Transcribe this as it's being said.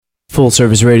Full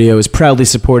Service Radio is proudly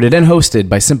supported and hosted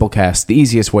by Simplecast, the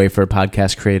easiest way for a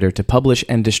podcast creator to publish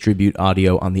and distribute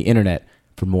audio on the internet.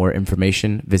 For more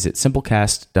information, visit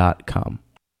simplecast.com.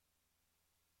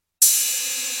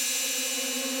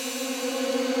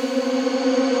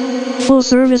 Full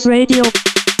Service Radio.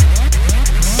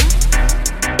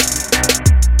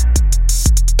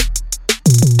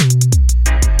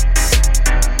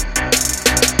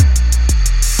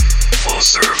 Full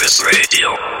Service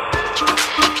Radio.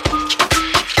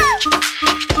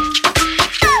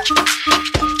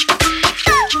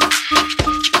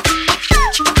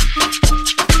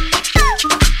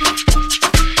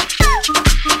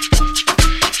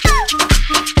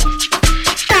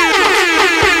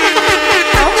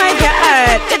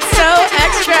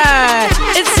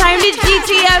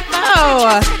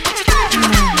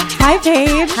 Hi,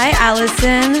 Paige. Hi,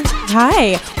 Allison.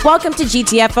 Hi. Welcome to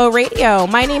GTFO Radio.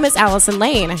 My name is Allison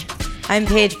Lane. I'm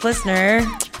Paige Plissner.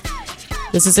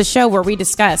 This is a show where we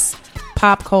discuss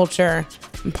pop culture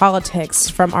and politics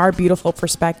from our beautiful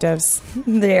perspectives.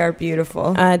 They are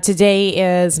beautiful.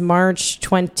 Today is March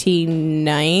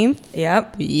 29th.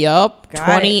 Yep. Yup.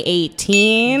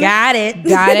 2018. Got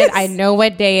it. I know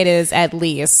what day it is at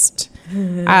least.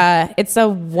 It's a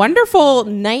wonderful,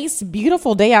 nice,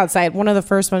 beautiful day outside. One of the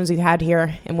first ones we've had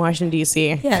here in Washington,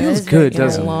 D.C. Yeah, Feels good, in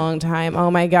doesn't a it? long time. Oh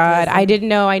my God. I didn't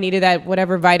know I needed that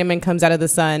whatever vitamin comes out of the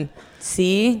sun.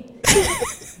 C,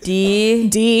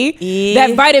 D, E,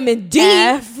 that vitamin D.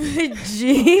 F,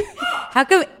 G. How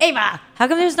come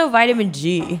there's no vitamin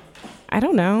G? I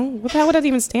don't know. What the hell would that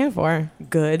even stand for?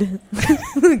 Good.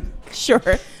 Sure.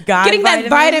 God Getting that vitamin?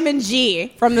 vitamin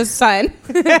G from the sun.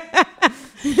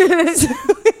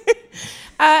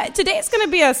 Today's going to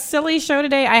be a silly show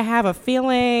today. I have a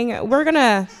feeling we're going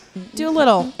to do a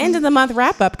little end of the month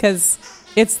wrap up because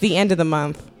it's the end of the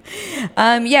month.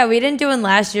 Yeah, we didn't do one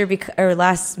last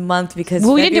month because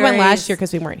Well, we didn't do one February's- last year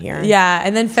because we weren't here. Yeah,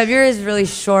 and then February is really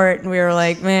short, and we were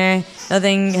like, meh,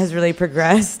 nothing has really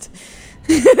progressed.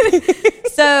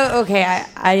 So, okay,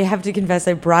 I have to confess,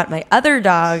 I brought my other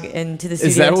dog into the studio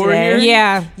Is that what we're today. hearing?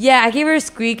 Yeah. Yeah, I gave her a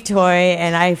squeak toy,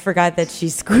 and I forgot that she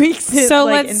squeaks it So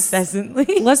like let's-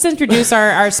 incessantly. Let's introduce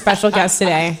our special guest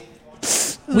today.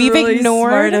 We've Really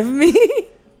ignored smart of me.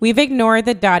 We've ignored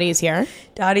that Dottie's here.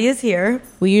 Dottie is here.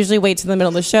 We usually wait till the middle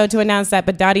of the show to announce that,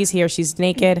 but Dottie's here. She's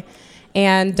naked.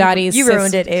 And Dottie's You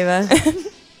ruined it, Ava.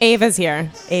 Ava's here.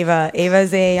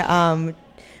 Ava's a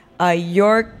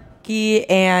Yorkie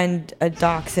and a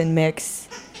Dachshund mix.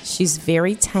 She's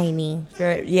very tiny.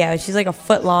 Yeah, she's like a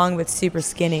foot long but super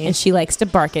skinny. And she likes to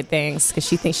bark at things because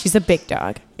she thinks she's a big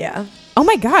dog. Yeah. Oh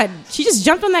my God. She just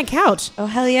jumped on that couch. Oh,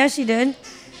 hell yeah, she did.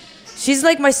 She's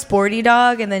like my sporty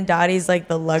dog, and then Dottie's like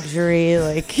the luxury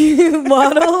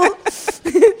model.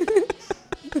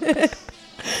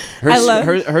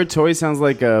 Her toy sounds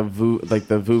like the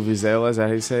Vuvuzela. Is that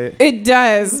how you say it? It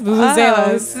does. Oh,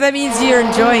 Vuvuzelas. so that means you're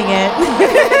enjoying it.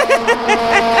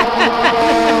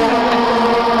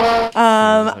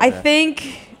 I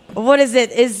think, what is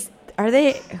it?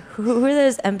 Who are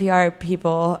those NPR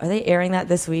people? Are they airing that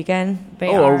this weekend?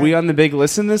 They Are we on the big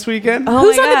listen this weekend? Oh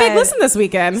Who's my on the big God. listen this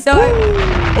weekend? So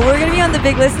we're going to be on the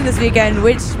big listen this weekend,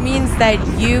 which means that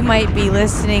you might be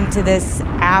listening to this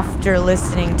after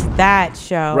listening to that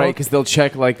show. Right, because they'll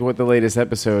check what the latest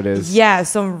episode is. Yeah,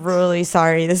 so I'm really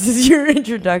sorry. This is your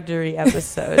introductory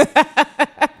episode.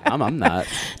 I'm not.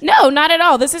 No, not at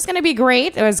all. This is going to be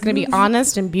great. It's going to be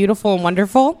honest and beautiful and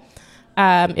wonderful.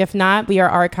 If not, we are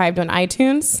archived on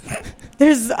iTunes.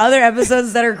 There's other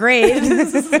episodes that are great.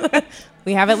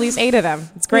 We have at least 8 of them.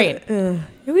 It's great. We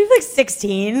have like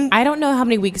 16. I don't know how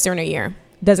many weeks are in a year.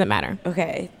 Doesn't matter.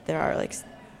 Okay, there are like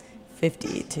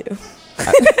 52.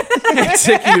 It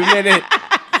took you a minute.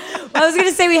 I was going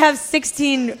to say we have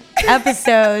 16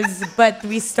 episodes, but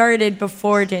we started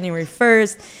before January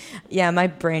 1st. Yeah, my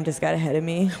brain just got ahead of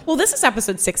me. Well, this is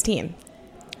episode 16.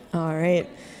 All right.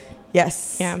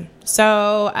 Yes. Yeah.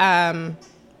 So, I'm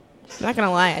not going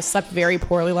to lie. I slept very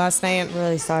poorly last night. I'm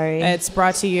really sorry.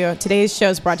 Today's show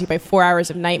is brought to you by 4 Hours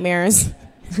of Nightmares.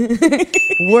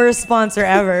 Worst sponsor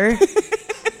ever.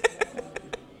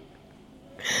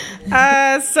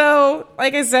 So,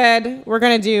 like I said, we're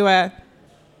going to do a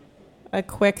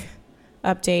quick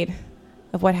update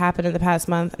of what happened in the past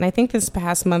month. And I think this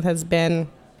past month has been...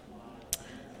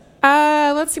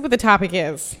 let's see what the topic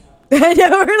is. I know,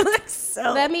 we're like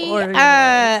so Let me...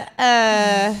 organized.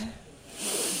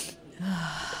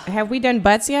 Have we done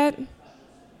butts yet?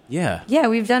 Yeah. Yeah,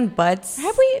 we've done butts.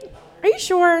 Have we? Are you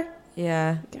sure?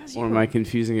 Yeah. Or am I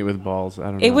confusing it with balls? I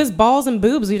don't know. It was balls and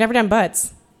boobs. We've never done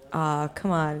butts.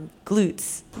 Come on.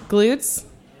 Glutes. Glutes?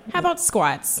 How about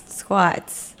squats?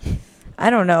 Squats. I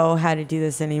don't know how to do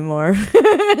this anymore.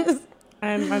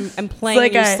 I'm playing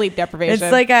like your sleep deprivation.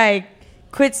 It's like I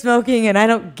quit smoking and I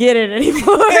don't get it anymore.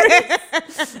 I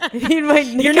need my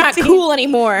nicotine. You're not cool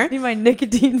anymore. I need my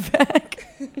nicotine back.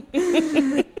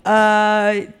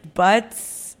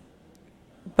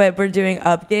 But we're doing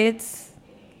updates.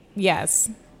 Yes.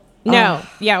 No.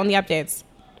 Yeah, on the updates.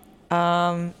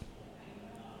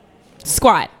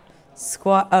 Squat.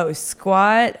 Squat. I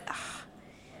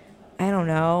don't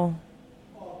know.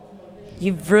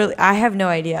 I have no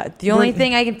idea. The only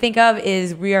thing I can think of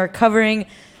is we are covering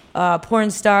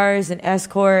porn stars and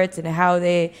escorts and how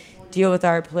they deal with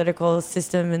our political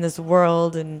system in this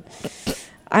world, and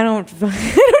I don't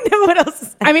know what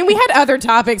else. I mean, we had other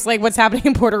topics like what's happening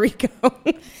in Puerto Rico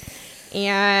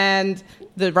and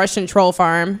the Russian troll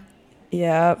farm.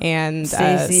 Yeah, and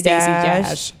Stacey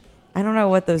Dash. I don't know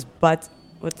what those what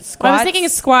the squats. I was thinking a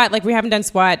squat. Like we haven't done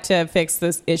squat to fix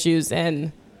those issues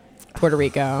in Puerto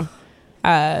Rico.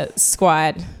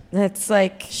 Squat. That's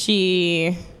like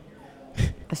a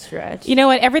stretch. You know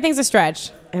what? Everything's a stretch.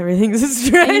 Everything's a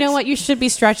stretch. And you know what? You should be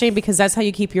stretching because that's how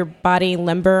you keep your body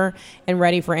limber and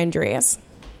ready for injuries.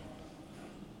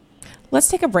 Let's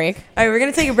take a break. All right, we're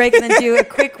going to take a break and then do a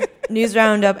quick news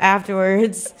roundup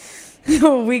afterwards.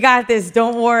 We got this.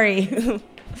 Don't worry.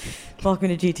 Welcome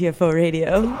to GTFO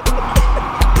Radio.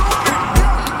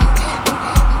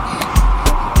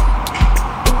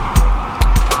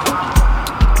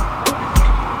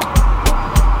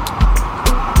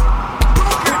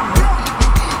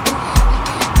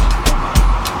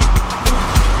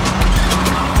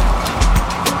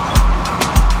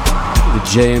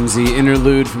 JMZ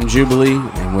interlude from Jubilee,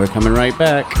 and we're coming right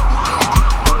back.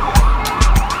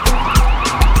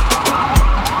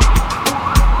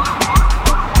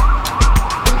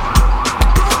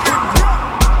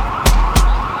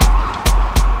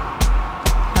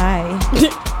 Hi.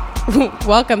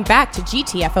 Welcome back to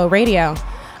GTFO Radio.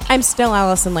 I'm still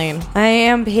Allison Lane. I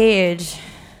am Paige.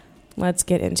 Let's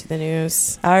get into the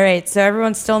news. All right, so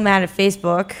everyone's still mad at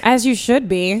Facebook. As you should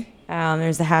be.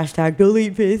 There's the hashtag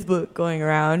delete Facebook going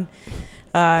around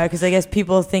because I guess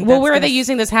people think. Well, where are they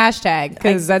using this hashtag?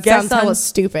 Because that sounds hella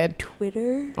stupid.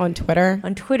 Twitter. On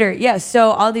Twitter, yeah.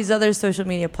 So all these other social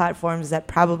media platforms that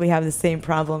probably have the same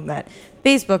problem that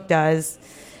Facebook does.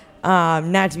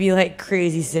 Not to be like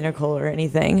crazy cynical or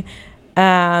anything,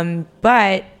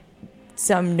 but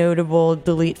some notable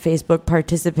delete Facebook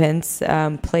participants.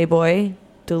 Playboy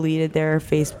deleted their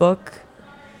Facebook.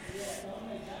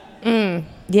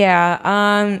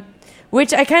 Yeah,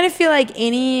 which I kind of feel like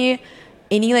any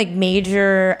like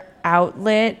major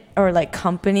outlet or like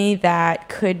company that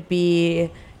could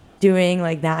be doing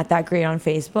like that great on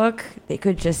Facebook, they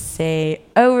could just say,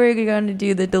 "Oh, we're going to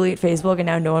do the delete Facebook," and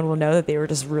now no one will know that they were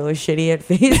just really shitty at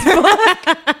Facebook.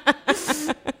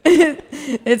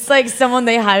 It's like someone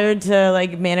they hired to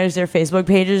like manage their Facebook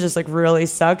pages just like really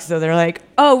sucks, so they're like,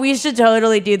 "Oh, we should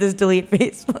totally do this delete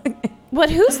Facebook." But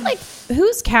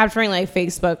who's capturing like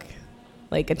Facebook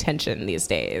like attention these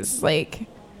days? Like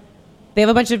they have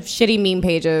a bunch of shitty meme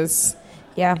pages.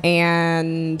 Yeah.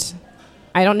 And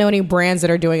I don't know any brands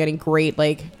that are doing any great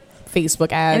like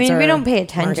Facebook ads. I mean, we don't pay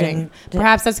attention.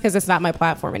 Perhaps that's because it's not my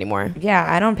platform anymore. Yeah,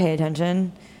 I don't pay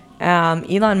attention.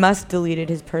 Elon Musk deleted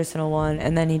his personal one,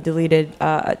 and then he deleted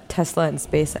Tesla and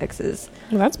SpaceX's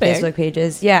that's big. Facebook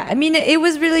pages. Yeah, I mean, it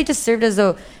was really just served as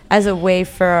a way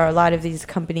for a lot of these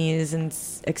companies and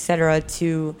et cetera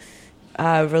to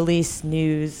release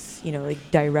news, like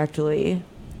directly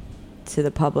to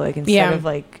the public instead of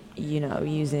like,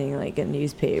 using like a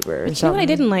newspaper or something. You know what I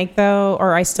didn't like though,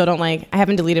 or I still don't like? I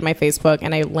haven't deleted my Facebook,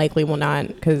 and I likely will not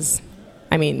because,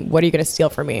 I mean, what are you going to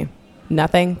steal from me?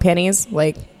 Nothing? Pennies?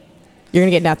 Like, you're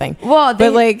gonna get nothing. Well,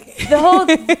 but like the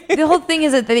whole thing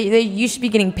is that you should be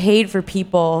getting paid for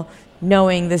people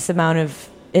knowing this amount of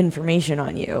information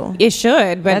on you. It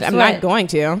should, but I'm not going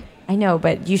to. I know,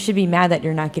 but you should be mad that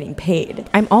you're not getting paid.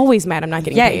 I'm always mad I'm not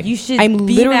getting paid. Yeah, you should. I'm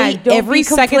be literally mad. Don't every be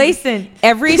complacent.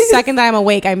 Every second that I'm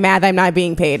awake, I'm mad that I'm not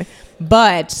being paid.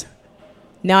 But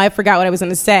now I forgot what I was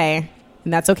going to say,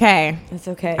 and that's okay. That's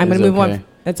okay. I'm going to move on.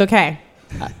 That's okay.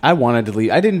 I want to delete.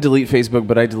 I didn't delete Facebook,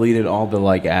 but I deleted all the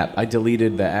app. I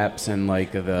deleted the apps and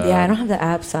the. Yeah, I don't have the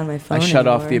apps on my phone. I shut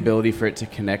anymore. off the ability for it to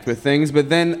connect with things. But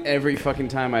then every fucking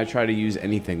time I try to use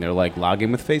anything, they're like, log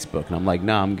in with Facebook, and I'm like,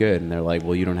 nah, I'm good. And they're like,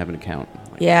 well, you don't have an account.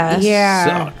 Like,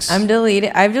 yeah. Sucks. I've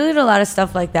deleted a lot of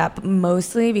stuff like that, but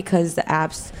mostly because the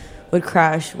apps would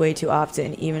crash way too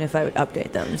often, even if I would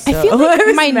update them. So I feel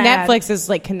like my mad. Netflix is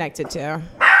connected to.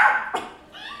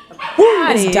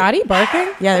 Is Dottie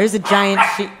barking? Yeah, there's a giant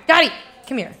sheep. Dottie,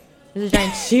 come here. There's a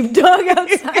giant sheepdog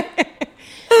outside.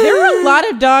 There are a lot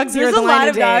of dogs here. There's at a the lot line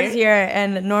of today. dogs here,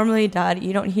 and normally,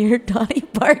 you don't hear Donnie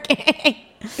barking.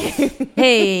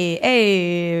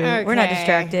 Hey, we're not Okay.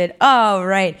 distracted. All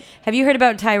right. Have you heard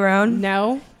about Tyrone?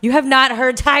 No, You have not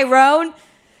heard Tyrone?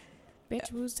 bitch,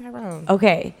 who's Tyrone?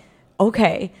 Okay.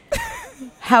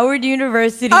 Howard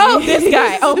University. Oh, this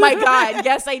guy. Oh my God.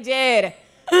 Yes, I did.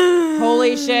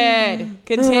 Holy shit.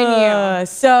 Continue.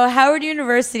 So Howard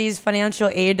University's financial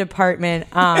aid department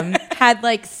had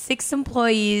like 6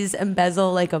 employees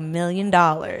embezzle like $1 million,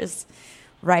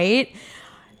 right?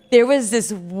 There was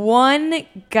this one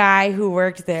guy who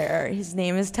worked there. His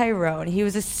name is Tyrone. He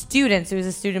was a student, so he was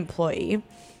a student employee,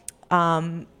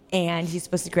 and he's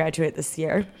supposed to graduate this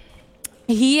year.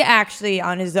 He actually,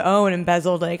 on his own,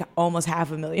 embezzled like almost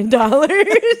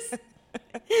 $500,000.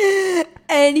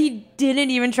 And he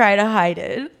didn't even try to hide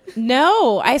it.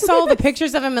 No, I saw the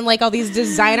pictures of him in like all these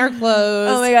designer clothes.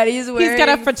 Oh my God, he's got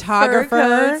a fur photographer.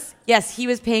 coats. Yes, he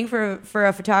was paying for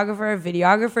a photographer, a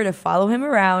videographer to follow him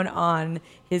around on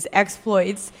his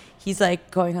exploits. He's like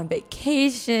going on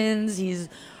vacations. He's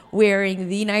wearing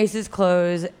the nicest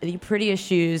clothes, the prettiest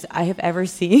shoes I have ever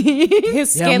seen.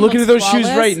 His skin Yeah, I'm looking at looks those shoes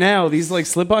flawless. right now. These like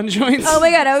slip-on joints. Oh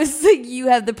my God, I was like, you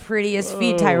have the prettiest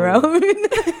feet, Tyrone.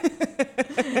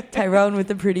 Tyrone with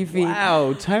the pretty feet.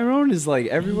 Wow, Tyrone is like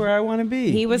everywhere I want to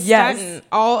be. He was Yes. stunting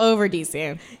all over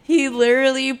DC. He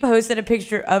literally posted a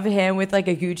picture of him with like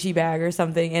a Gucci bag or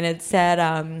something, and it said,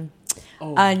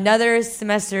 another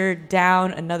semester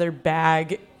down, another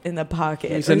bag in the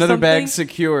pocket. It's or another bag something.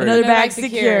 secured. Another bag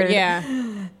secured. Yeah.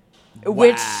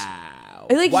 Which, Wow.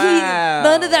 like, Wow.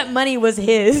 none of that money was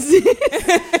his.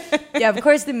 Yeah, of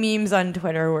course, the memes on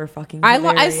Twitter were fucking I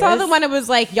hilarious. saw the one that was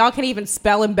like, y'all can even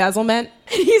spell embezzlement.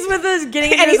 He's with us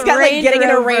getting in And his he's got like Range getting in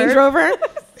a Rover. Range Rover.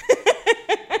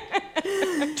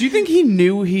 Do you think he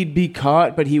knew he'd be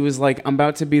caught, but he was like, I'm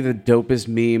about to be the dopest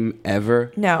meme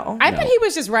ever? No. I bet he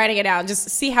was just writing it out, just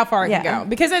see how far it Yeah. can go.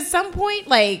 Because at some point,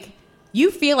 like, you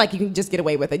feel like you can just get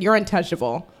away with it. You're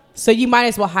untouchable. So you might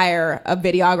as well hire a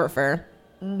videographer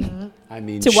I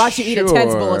mean, to watch you eat a sure.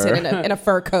 Ted's bulletin in a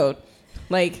fur coat.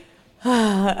 Like,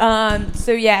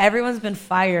 So yeah, everyone's been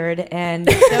fired, and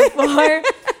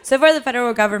so far the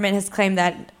federal government has claimed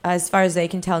that, as far as they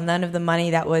can tell, none of the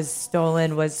money that was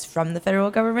stolen was from the federal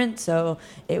government. So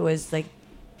it was like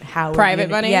Howard Private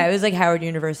money? Yeah, it was like Howard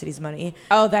University's money.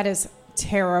 oh, that is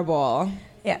terrible.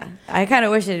 Yeah, I kind of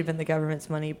wish it had been the government's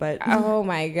money, but Oh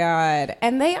my God.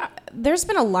 And there's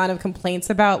been a lot of complaints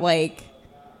about like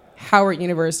Howard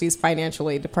University's financial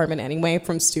aid department anyway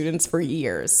from students for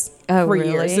years. Oh, for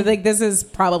really? years. So like this is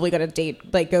probably going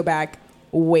to go back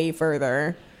way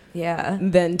further yeah,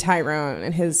 than Tyrone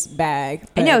and his bag.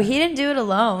 I know But he didn't do it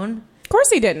alone. of course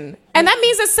he didn't. And that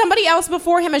means that somebody else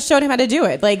before him has showed him how to do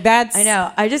it. Like that's I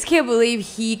know. I just can't believe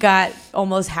he got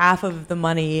almost half of the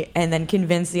money and then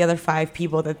convinced the other 5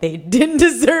 people that they didn't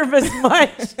deserve as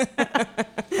much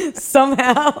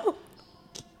somehow.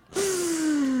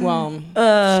 Well,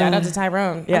 shout out to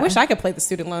Tyrone. yeah. I wish I could play the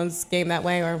student loans game that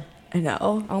way or I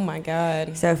know. oh my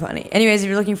God. So funny. Anyways, if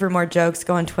you're looking for more jokes,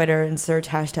 go on Twitter and search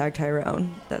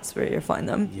 #Tyrone. That's where you'll find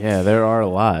them. Yeah, there are a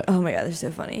lot. Oh my God, they're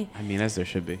so funny. I mean, as there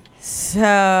should be.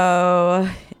 So,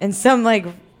 in some like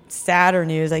sadder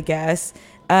news, I guess,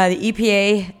 the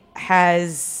EPA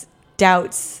has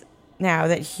doubts now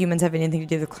that humans have anything to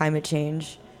do with climate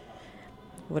change.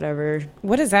 Whatever.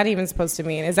 What is that even supposed to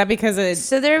mean? Is that because it's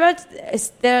So there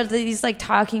are these like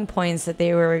talking points that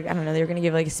they were going to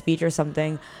give like a speech or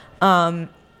something.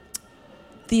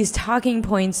 These talking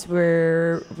points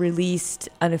were released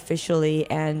unofficially,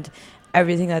 and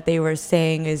everything that they were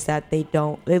saying is that they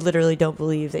literally don't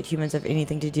believe that humans have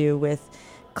anything to do with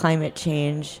climate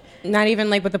change. not even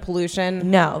like with the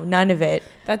pollution? No, none of it.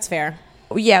 That's fair.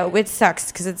 Yeah, it sucks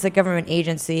because it's a government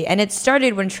agency, and it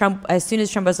started when as soon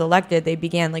as Trump was elected, they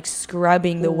began like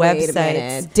scrubbing the Wait a websites.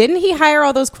 minute. Didn't he hire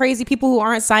all those crazy people who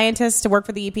aren't scientists to work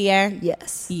for the EPA?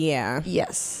 Yes. Yeah.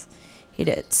 Yes, he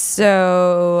did.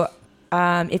 So,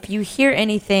 if you hear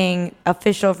anything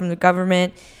official from the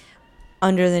government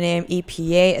under the name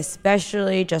EPA,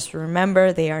 especially, just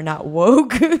remember they are not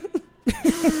woke.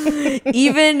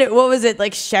 Even, what was it,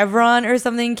 like Chevron or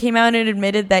something came out and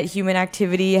admitted that human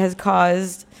activity has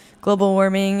caused global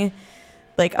warming,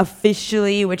 like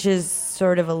officially, which is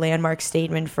sort of a landmark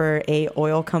statement for a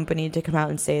oil company to come out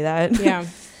and say that. Yeah.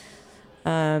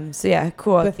 So yeah,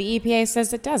 cool. But the EPA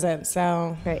says it doesn't.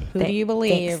 So Right. who do you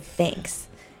believe? Thanks.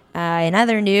 In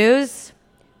other news,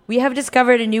 we have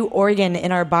discovered a new organ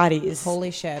in our bodies.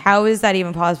 Holy shit. How is that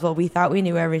even possible? We thought we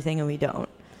knew everything and we don't.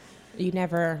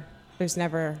 There's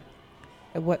never,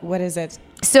 what is it?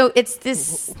 So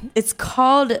it's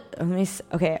called, I'm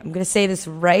going to say this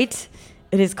right,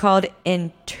 It is called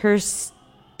interstitium.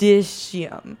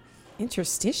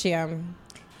 Interstitium.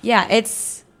 Yeah,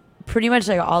 it's pretty much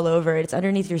like all over. It's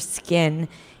underneath your skin,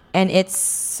 and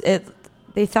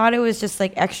they thought it was just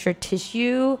like extra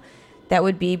tissue that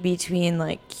would be between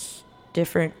like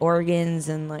different organs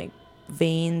and like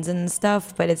veins and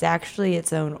stuff, but it's actually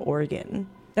its own organ.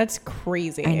 That's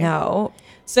crazy. I know.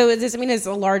 So does this mean it's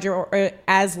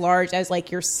as large as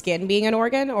like your skin being an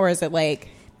organ, or is it like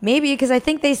Maybe because I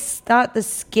think they thought the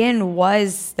skin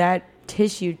was that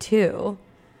tissue too.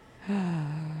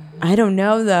 I don't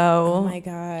know though. Oh my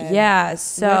god. Yeah.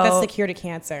 So what if that's the cure to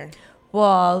cancer?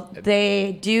 Well,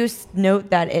 they do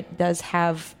note that it does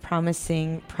have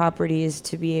promising properties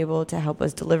to be able to help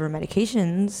us deliver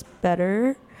medications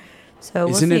better. So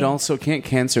Isn't it also, can't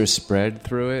cancer spread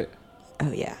through it?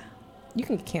 Oh yeah. You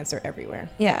can get cancer everywhere.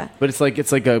 Yeah. But it's like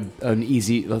an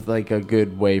easy, like a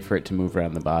good way for it to move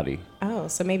around the body. Oh,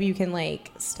 so maybe you can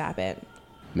like stop it,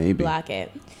 Maybe. block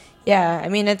it. Yeah, I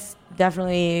mean, it's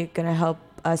definitely going to help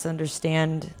us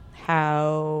understand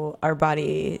how our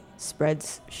body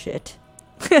spreads shit.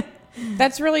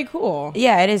 That's really cool.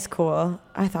 Yeah, it is cool.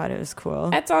 I thought it was cool.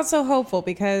 That's also hopeful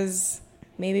because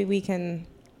maybe we can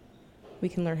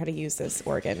learn how to use this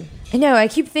organ. I know. I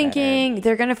keep thinking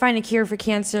they're going to find a cure for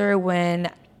cancer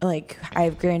when, like, I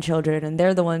have grandchildren and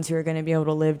they're the ones who are going to be able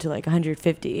to live to like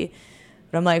 150.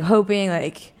 But I'm like hoping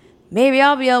like maybe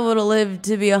I'll be able to live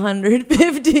to be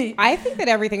 150. I think that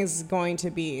everything is going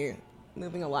to be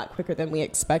moving a lot quicker than we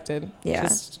expected. Yeah.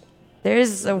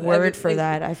 There's a word for it-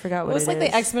 that. I forgot what It was like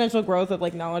is. the exponential growth of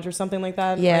like knowledge or something like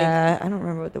that. Yeah, I don't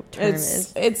remember what the term Like,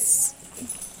 is.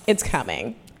 it's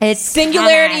coming. It's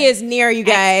Singularity coming. is near, you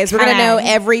guys. We're gonna know coming.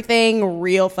 everything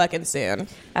real fucking soon.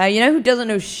 You know who doesn't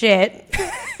know shit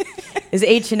is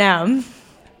H&M.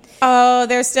 Oh,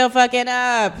 they're still fucking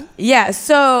up. Yeah,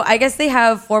 so I guess they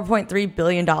have $4.3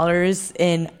 billion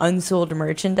in unsold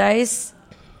merchandise,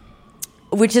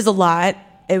 which is a lot,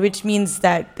 which means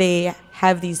that they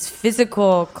have these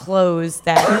physical clothes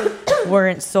that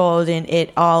weren't sold, and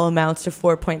it all amounts to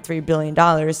 $4.3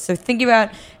 billion. So think about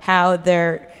how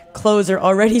their clothes are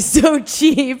already so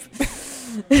cheap.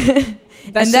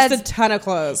 That's just a ton of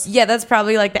clothes. Yeah, that's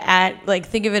probably like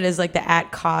think of it as like the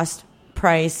at cost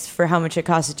price for how much it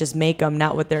costs to just make them,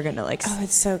 not what they're gonna like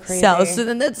It's so crazy. sell. So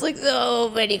then that's like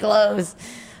so many clothes.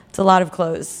 It's a lot of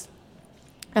clothes.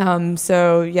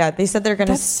 So yeah, they said they're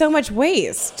gonna. That's so much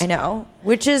waste. I know,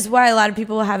 which is why a lot of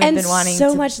people haven't been wanting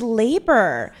so to. much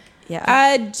labor.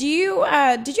 Yeah. Did you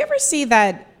ever see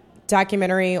that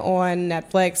documentary on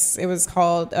Netflix? It was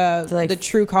called The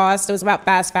True Cost. It was about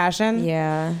fast fashion.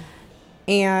 Yeah.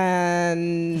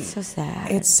 And It's so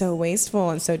sad. it's so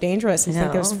wasteful and so dangerous. It's like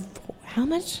know. there's how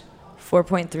much?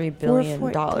 $4.3 billion.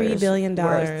 $4.3 billion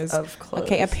worth of clothes.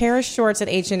 Okay, a pair of shorts at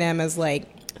H&M is like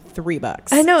 $3.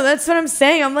 I know, that's what I'm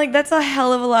saying. I'm like, that's a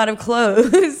hell of a lot of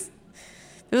clothes.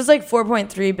 It was like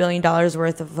 $4.3 billion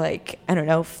worth of like, I don't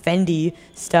know, Fendi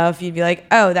stuff. You'd be like,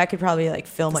 oh, that could probably like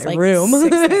fill my like room. 6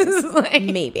 things. It's like-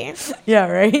 Maybe. yeah,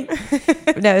 right?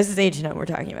 No, this is H&M we're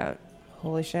talking about.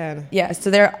 Holy shit. Yeah,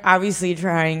 so they're obviously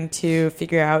trying to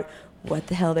figure out what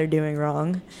the hell they're doing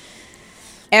wrong.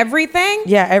 Everything?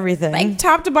 Yeah, everything. Like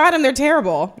top to bottom, they're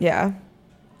terrible. yeah,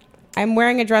 I'm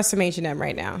wearing a dress from H&M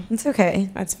right now. it's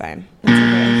okay. That's fine.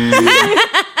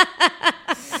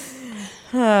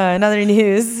 Another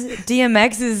news.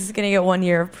 DMX is going to get 1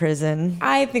 year of prison.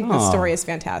 I think the Aw. story is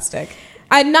fantastic.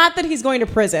 Not that he's going to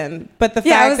prison, but the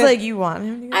Yeah, fact I was that like, you want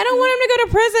him to go? I don't want him to go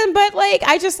to prison, but like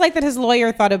I just like that his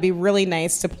lawyer thought it'd be really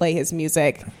nice to play his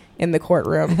music in the I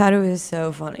courtroom. thought it was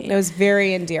so funny. It was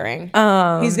very endearing.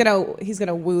 He's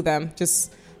gonna woo them,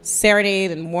 just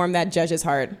serenade and warm that judge's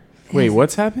heart. Wait,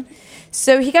 what's happening?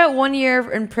 So he got 1 year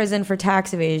in prison for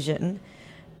tax evasion,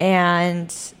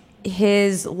 and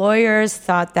his lawyers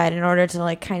thought that in order to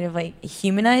like kind of like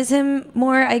humanize him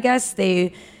more, I guess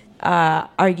they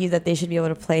argued that they should be able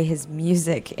to play his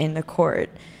music in the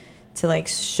court to like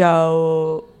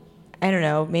show, I don't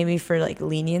know, maybe for like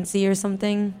leniency or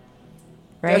something.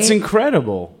 Right? That's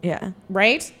incredible. Yeah.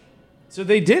 Right? So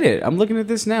they did it. I'm looking at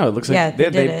this now. It looks like Yeah, they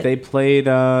did it. they played.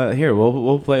 Here,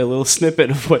 we'll play a little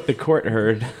snippet of what the court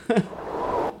heard.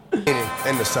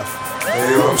 And the stuff.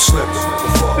 Hey, yo, I'm slipping.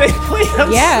 They played.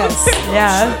 Yes.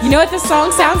 Yeah. You know what this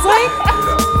song sounds like?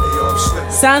 Hey, yo, I'm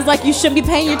slipping. Sounds like you shouldn't be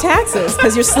paying your taxes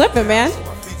because you're slipping, man.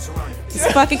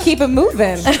 Just fucking keep it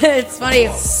moving. It's funny.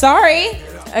 Sorry.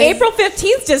 April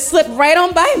 15th just slipped right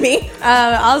on by me.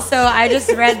 Also, I just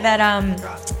read that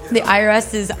the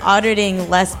IRS is auditing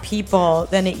less people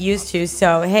than it used to.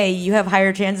 So, hey, you have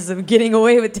higher chances of getting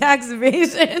away with tax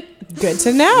evasion. Good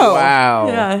to know.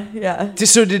 Wow. Yeah.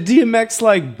 So did DMX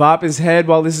like bop his head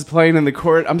while this is playing in the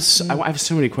court? I have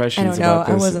so many I questions don't know. about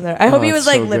this. I wasn't there. I hope he it's was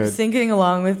like so lip good. syncing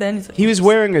along with it. He's like, He was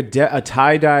wearing a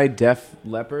tie-dye Def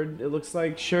Leopard, it looks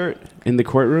like, shirt in the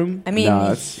courtroom. I mean,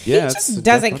 He just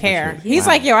doesn't care. He's Wow.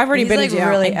 like, yo, I've already He's, been like, to jail.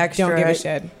 really I extra. don't give a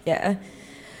shit. Yeah.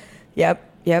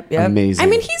 Yep. Amazing. I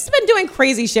mean, he's been doing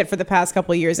crazy shit for the past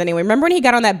couple of years anyway. Remember when he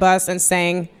got on that bus and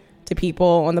sang to people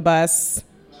on the bus?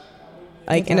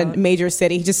 Like in a major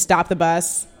city. He just stopped the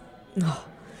bus.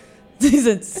 He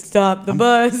said, "Stop the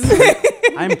bus."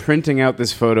 I'm printing out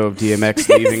this photo of DMX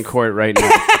leaving court right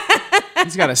now.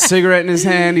 He's got a cigarette in his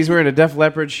hand. He's wearing a Def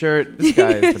Leppard shirt. This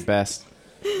guy is the best.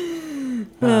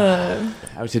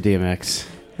 Out to DMX.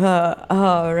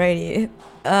 Alrighty.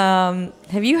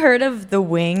 Have you heard of The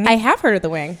Wing? I have heard of The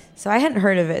Wing. So I hadn't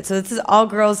heard of it. So this is all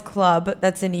girls club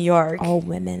that's in New York. All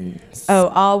women. Oh,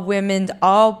 all women,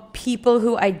 all people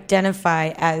who identify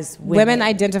as women. Women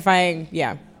identifying,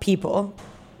 yeah. people.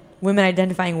 Women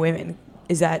identifying women.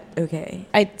 Is that okay?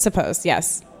 I suppose,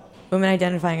 yes. Women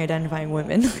identifying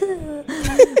women.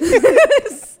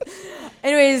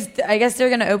 Anyways, I guess they're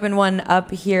going to open one up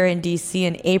here in DC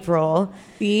in April.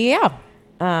 Yeah.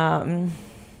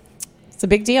 It's a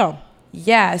big deal.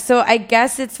 Yeah, so I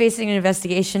guess it's facing an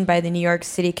investigation by the New York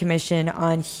City Commission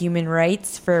on Human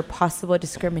Rights for possible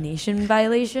discrimination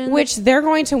violations. Which they're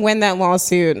going to win that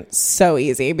lawsuit so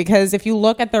easy because if you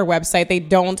look at their website, they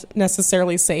don't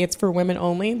necessarily say it's for women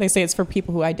only. They say it's for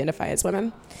people who identify as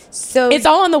women. So It's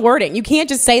all in the wording. You can't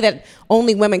just say that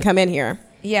only women come in here.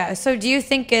 yeah, so do you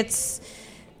think it's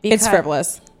It's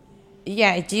frivolous.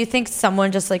 Yeah, do you think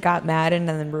someone just like got mad and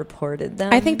then reported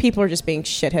them? I think people are just being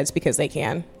shitheads because they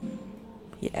can.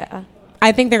 Yeah.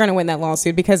 I think they're going to win that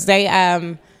lawsuit because they.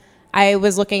 I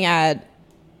was looking at.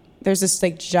 There's this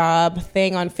like job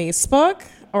thing on Facebook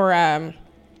or either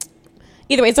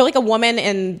way, it's like a woman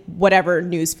in whatever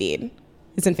news feed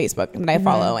is in Facebook that I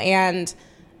follow, and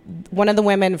one of the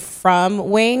women from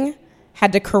Wing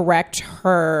had to correct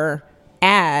her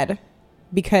ad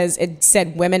because it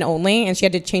said women only, and she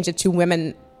had to change it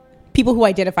to people who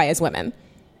identify as women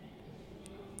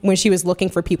when she was looking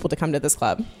for people to come to this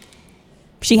club.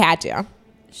 She had to.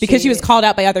 Because she was called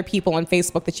out by other people on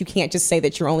Facebook that you can't just say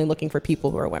that you're only looking for people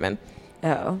who are women.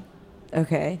 Oh,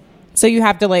 okay. So you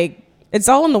have to like, it's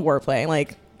all in the wordplay.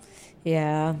 Like,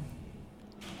 Yeah.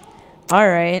 All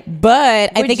right.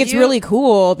 but I Would think it's you- really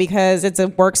cool because it's a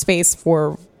workspace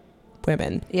for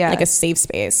women. Yeah. Like a safe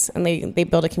space. And they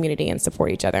build a community and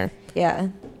support each other. Yeah.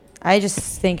 I just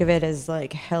think of it as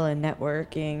like hella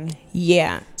networking.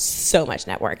 Yeah. So much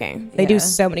networking. They do Yeah.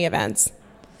 so many events.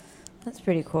 That's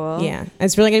pretty cool. Yeah.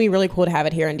 It's really going to be really cool to have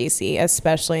it here in DC,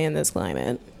 especially in this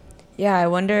climate. Yeah, I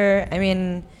wonder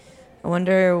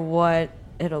what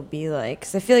it'll be like.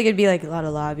 Because I feel like it'd be like a lot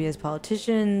of lobbyists,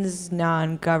 politicians,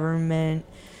 non-government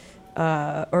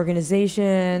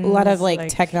organizations. A lot of like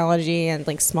technology and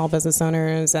like small business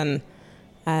owners and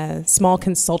small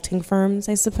consulting firms,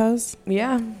 I suppose,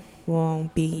 Yeah, will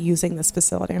be using this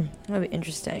facility. that'd be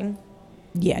interesting.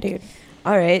 Yeah, dude.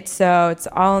 All right, so it's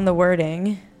all in the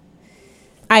wording.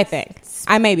 I think.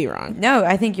 I may be wrong. No,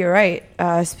 I think you're right.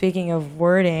 Speaking of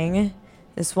wording,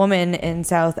 this woman in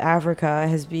South Africa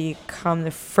has become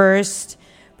the first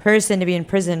person to be in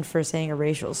prison for saying a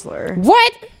racial slur.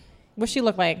 What? What's she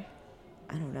look like?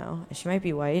 I don't know. She might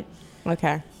be white.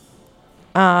 Okay.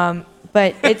 But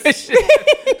it's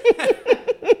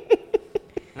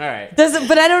All right. doesn't.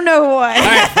 But I don't know why. All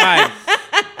right, fine.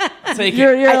 I'll take it.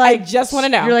 You're I like just want to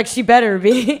know. You're like she better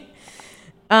be.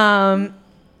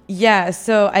 Yeah.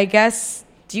 So I guess.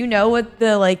 Do you know what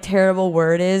the like terrible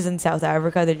word is in South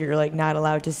Africa that you're like not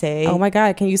allowed to say? Oh my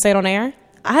God. Can you say it on air?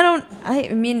 I don't. I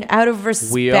mean, out of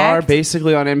respect. We are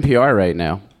basically on NPR right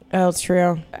now. Oh, it's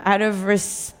true. Out of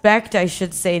respect, I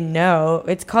should say no.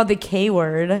 It's called the K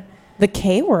word. The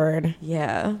K word.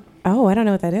 Yeah. Oh, I don't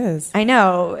know what that is. I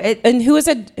know. And who is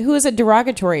it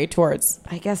derogatory towards?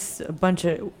 I guess a bunch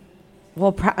of.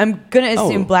 Well, I'm gonna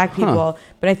assume black people,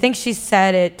 but I think she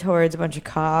said it towards a bunch of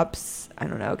cops. I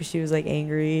don't know because she was like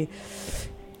angry.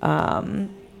 The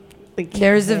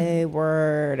There's a- K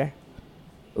word.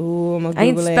 Ooh, I'm gonna I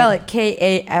can Google spell it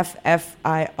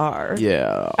Kaffir.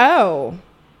 Yeah. Oh.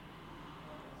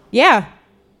 Yeah.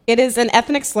 It is an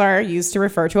ethnic slur used to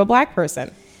refer to a black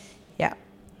person. Yeah.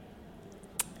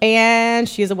 And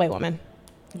she is a white woman.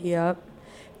 Yep.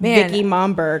 Man, Vicky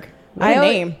Momberg. What a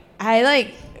name. I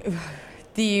like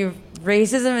the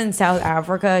racism in South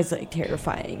Africa is like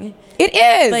terrifying. It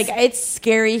is. Like it's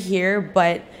scary here,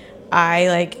 but I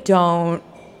like don't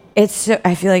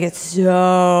I feel like it's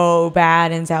so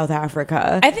bad in South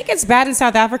Africa. I think it's bad in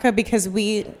South Africa because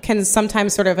we can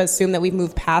sometimes sort of assume that we've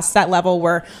moved past that level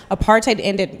where apartheid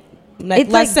ended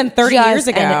It's less than 30 years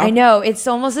ago. I know. It's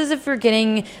almost as if we're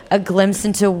getting a glimpse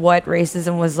into what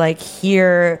racism was like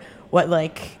here, what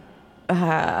like,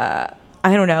 I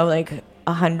don't know, like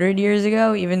 100 years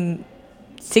ago, even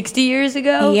 60 years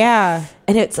ago. Yeah.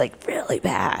 And it's like really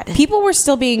bad. People were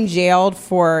still being jailed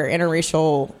for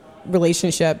interracial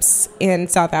relationships in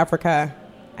South Africa,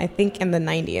 I think in the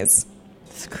 90s.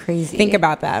 It's crazy. Think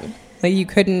about that. Like you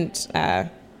couldn't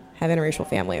have interracial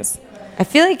families. I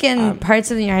feel like in parts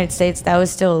of the United States that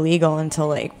was still illegal until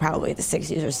like probably the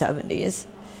 60s or 70s.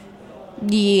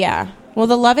 Yeah. Well,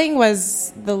 the Loving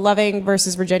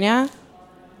versus Virginia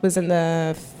was in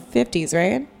the 50s,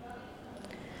 right?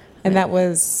 And that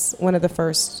was one of the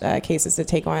first cases to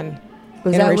take on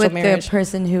Was that interracial with marriage. the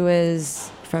person who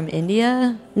was from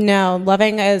India? No,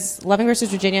 Loving versus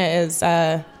Virginia is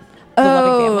the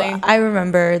Loving family. I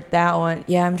remember that one.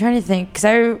 Yeah, I'm trying to think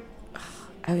because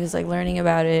I was like learning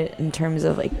about it in terms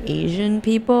of like Asian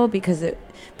people because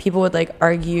people would like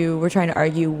argue. We're trying to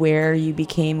argue where you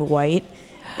became white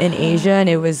in Asia, and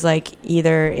it was like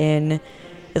either in.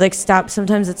 It like stopped.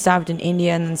 Sometimes it stopped in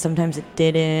India, and then sometimes it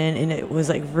didn't. And it was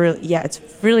like really, yeah, it's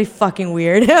really fucking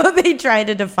weird how they try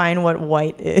to define what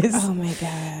white is. Oh my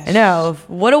gosh. I know.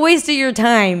 What a waste of your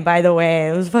time, by the way.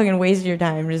 It was a fucking waste of your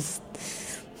time. Just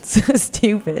so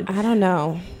stupid. I don't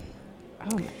know.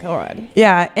 Oh my god.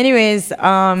 Yeah. Anyways,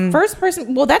 First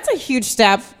person. Well, that's a huge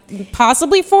step,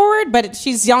 possibly forward. But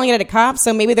she's yelling at a cop,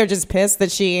 so maybe they're just pissed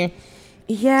that she.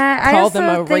 yeah, I called also them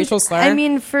a think- racial slur? I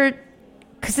mean,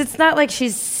 because it's not like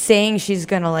she's saying she's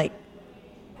gonna like,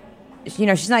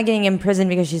 she's not getting imprisoned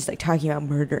because she's like talking about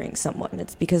murdering someone.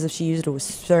 It's because if she used a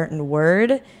certain word,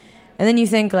 and then you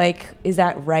think like, is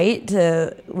that right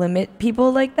to limit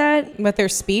people like that? With their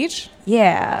speech.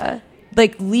 Yeah,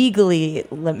 like legally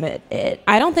limit it.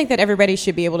 I don't think that everybody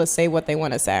should be able to say what they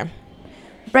want to say.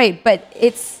 Right, but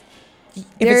it's If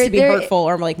it's to be hurtful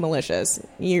or like malicious,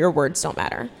 your words don't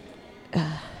matter.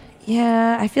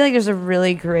 Yeah, I feel like there's a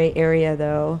really gray area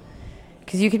though,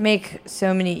 because you could make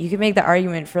the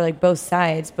argument for like both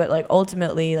sides, but like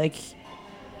ultimately, like,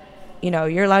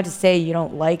 you're allowed to say you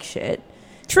don't like shit.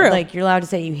 True. Like you're allowed to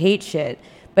say you hate shit,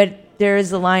 but there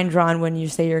is a line drawn when you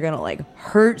say you're gonna like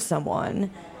hurt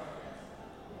someone.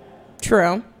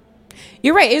 True.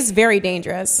 You're right. It's very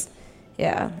dangerous.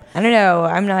 Yeah, I don't know.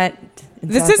 I'm not. in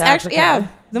This South is actually, Africa.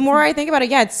 yeah. The more I think about it,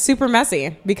 yeah, it's super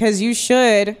messy because you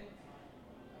should,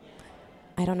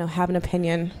 I don't know, have an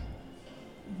opinion.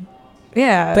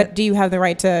 Yeah, But do you have the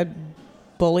right to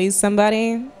bully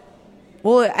somebody?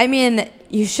 well, I mean,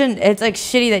 you shouldn't. It's like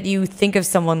shitty that you think of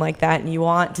someone like that and you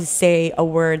want to say a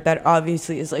word that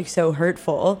obviously is like so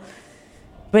hurtful.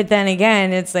 But then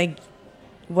again, it's like,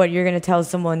 what you're gonna tell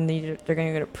someone they're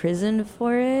gonna go to prison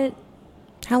for it?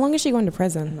 How long is she going to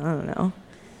prison? I don't know.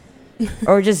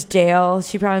 Or just jail.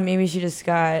 Maybe she just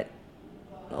got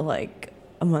like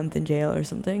a month in jail or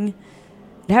something.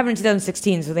 It happened in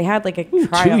 2016, so they had like a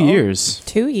trial. 2 years.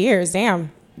 2 years,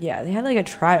 damn. Yeah, they had like a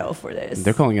trial for this.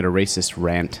 They're calling it a racist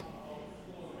rant.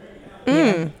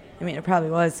 Yeah. I mean, it probably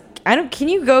was. Can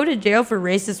you go to jail for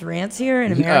racist rants here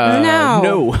in America?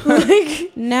 No.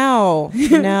 No.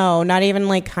 No, not even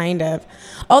like kind of.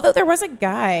 Although there was a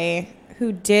guy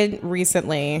who did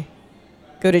recently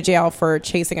go to jail for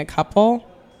chasing a couple.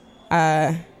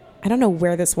 I don't know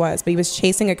where this was, but he was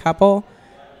chasing a couple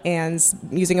and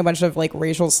using a bunch of like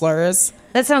racial slurs.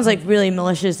 That sounds like really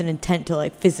malicious and intent to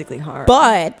like physically harm.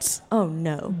 But oh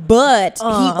no.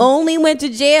 he only went to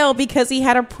jail because he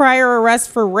had a prior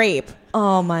arrest for rape.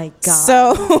 Oh my god.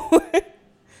 So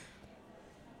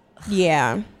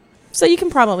yeah. So you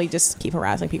can probably just keep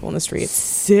harassing people in the streets.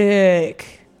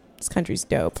 sick. This country's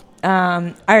dope.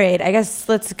 All right, I guess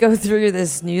let's go through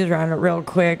this news round real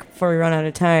quick before we run out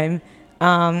of time.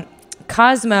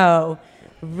 Cosmo,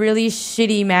 really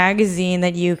shitty magazine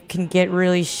that you can get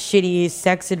really shitty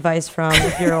sex advice from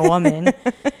if you're a woman.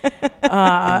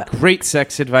 Great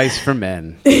sex advice for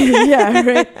men. Yeah,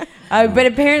 right. But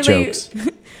apparently, Jokes.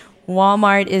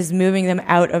 Walmart is moving them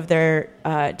out of their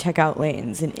checkout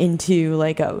lanes and into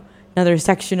like another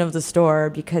section of the store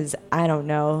because I don't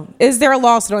know. Is there a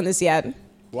lawsuit on this yet?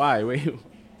 Why? Wait.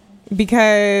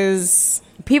 Because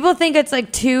People think it's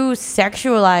like too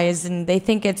sexualized and they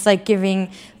think it's like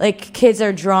giving like kids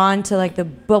are drawn to like the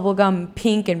bubblegum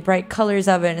pink and bright colors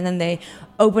of it, and then they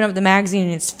open up the magazine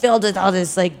and it's filled with all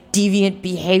this like deviant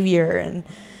behavior, and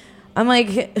I'm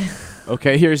like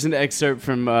Okay, here's an excerpt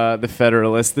from The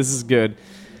Federalist. This is good.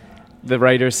 The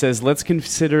writer says, let's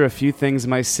consider a few things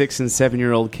my 6 and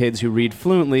 7-year-old kids who read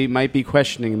fluently might be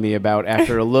questioning me about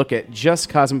after a look at Just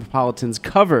Cosmopolitan's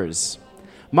covers.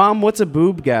 Mom, what's a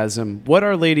boobgasm? What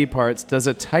are lady parts? Does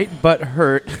a tight butt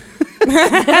hurt?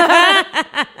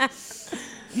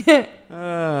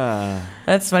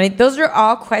 That's funny. Those are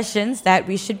all questions that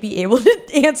we should be able to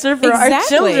answer for our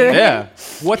Exactly. children. Yeah.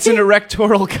 What's an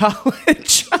erectoral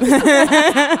college?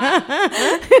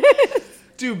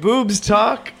 Do boobs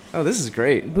talk? Oh, this is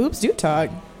great. Boobs do talk.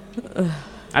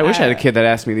 I wish I had a kid that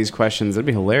asked me these questions. That'd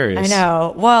be hilarious. I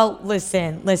know. Well,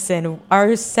 listen.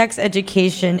 Our sex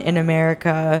education in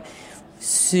America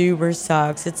super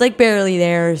sucks. It's like barely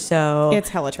there, so It's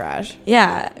hella trash.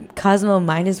 yeah, Cosmo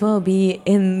might as well be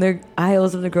in the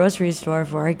aisles of the grocery store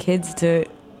for our kids to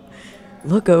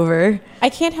look over. I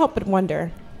can't help but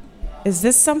wonder, is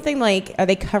this something like, are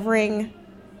they covering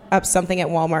up something at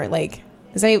Walmart? Like,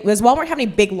 does Walmart have any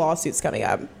big lawsuits coming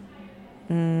up?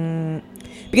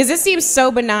 Because this seems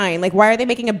so benign. Like, why are they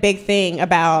making a big thing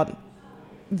about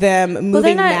them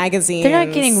moving magazines? They're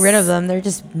not getting rid of them. They're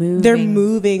just moving. They're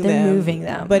moving them. They're moving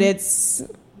them. But it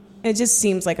just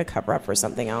seems like a cover up for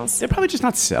something else. They're probably just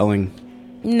not selling.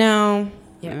 No.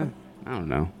 Yeah. I don't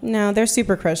know. No, they're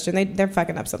super Christian. They're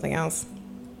fucking up something else.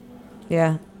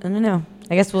 Yeah, I don't know.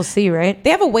 I guess we'll see, right?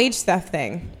 They have a wage theft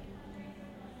thing.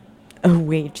 A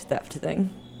wage theft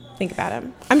thing. Think about it.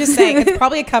 I'm just saying, it's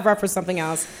probably a cover up for something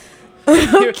else.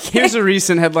 Here's a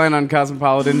recent headline on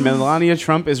Cosmopolitan. Melania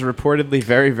Trump is reportedly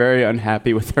very, very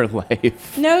unhappy with her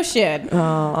life. No shit.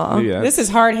 Yeah. This is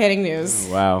hard hitting news.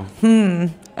 Wow.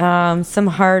 Some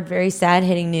hard, very sad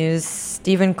hitting news.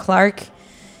 Stephen Clark,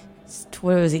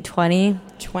 what was he, 20?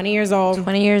 20 years old.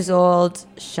 20 years old,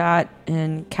 shot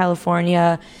in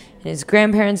California in his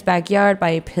grandparents' backyard by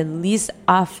a police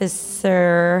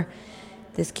officer.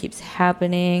 This keeps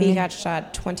happening. He got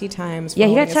shot 20 times.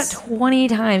 He got shot 20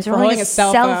 times for holding a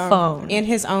cell phone in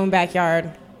his own backyard.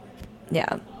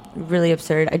 Yeah, really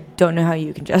absurd. I don't know how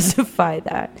you can justify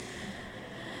that.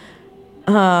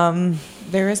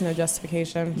 There is no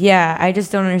justification. Yeah, I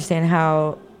just don't understand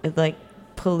how like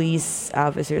police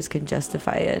officers can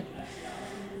justify it.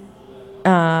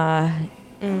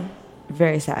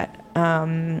 Very sad.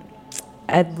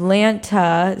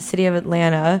 Atlanta, city of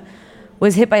Atlanta,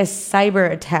 was hit by a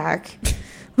cyber attack,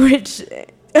 which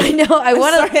I know I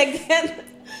want to again.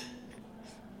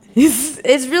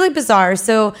 It's really bizarre.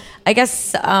 So I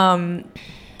guess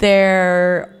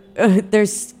there's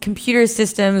computer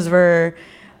systems were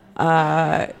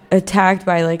attacked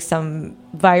by like some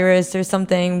virus or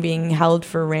something being held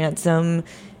for ransom.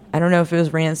 I don't know if it was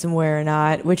ransomware or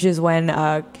not, which is when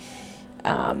a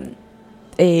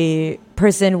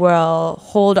person will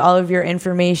hold all of your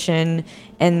information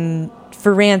and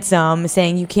for ransom,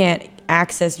 saying you can't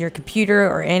access your computer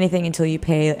or anything until you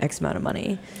pay X amount of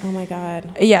money. Oh my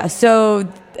God. Yeah. So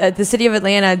the city of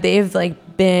Atlanta, they've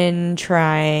like been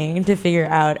trying to figure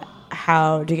out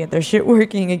how to get their shit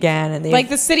working again, and like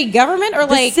the city government or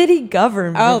like the city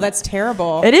government. Oh, that's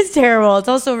terrible. It is terrible. It's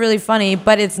also really funny,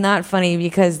 but it's not funny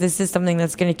because this is something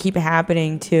that's going to keep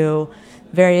happening to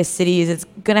various cities. It's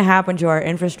going to happen to our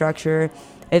infrastructure.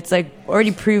 It's like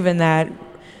already proven that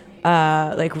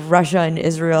like Russia and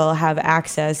Israel have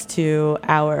access to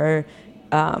our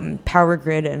power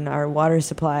grid and our water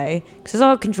supply because it's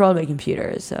all controlled by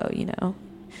computers. So, you know,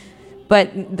 but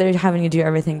they're having to do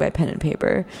everything by pen and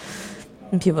paper.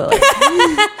 And people are like,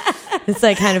 it's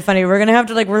like kind of funny. We're going to have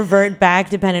to like revert back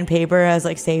to pen and paper as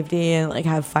like safety and like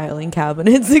have filing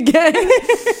cabinets again.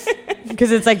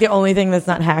 Because it's like the only thing that's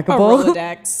not hackable. A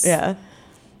Rolodex. Yeah.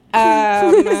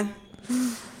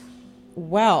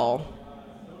 Well,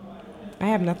 I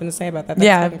have nothing to say about that.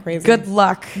 That's fucking crazy. Good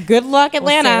luck. Good luck,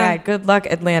 Atlanta. We'll say that. Good luck,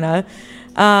 Atlanta.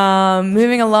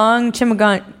 Moving along,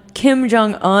 Kim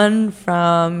Jong-un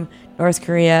from North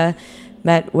Korea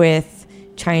met with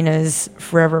China's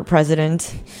forever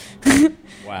president.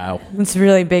 Wow. It's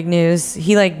really big news.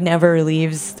 He like never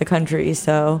leaves the country,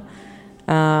 so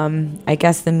I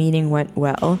guess the meeting went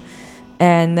well.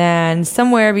 And then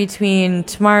somewhere between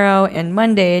tomorrow and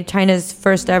Monday, China's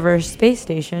first ever space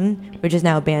station, which is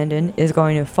now abandoned, is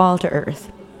going to fall to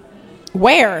Earth.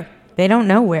 Where? They don't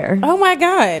know where. Oh my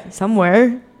God.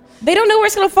 Somewhere. They don't know where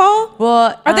it's going to fall?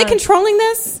 Well, are they controlling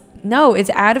this? No, it's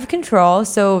out of control.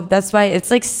 So that's why it's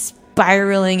like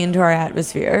spiraling into our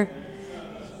atmosphere.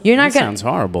 You're not gonna. Sounds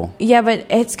horrible. Yeah, but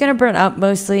it's gonna burn up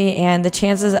mostly, and the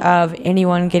chances of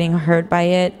anyone getting hurt by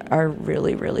it are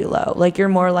really, really low. Like you're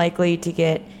more likely to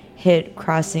get hit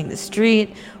crossing the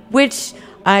street, which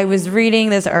I was reading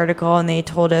this article and they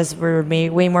told us we're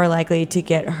way more likely to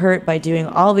get hurt by doing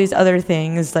all these other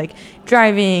things like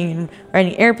driving,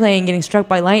 riding an airplane, getting struck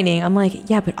by lightning. I'm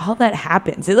like, yeah, but all that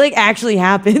happens. It like actually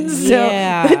happens.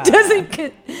 Yeah. So it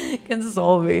doesn't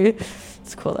console me.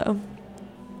 It's cool though.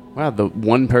 Wow, the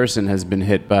one person has been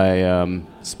hit by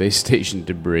space station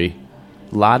debris.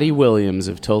 Lottie Williams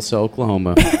of Tulsa,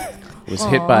 Oklahoma, was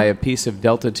hit by a piece of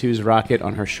Delta II's rocket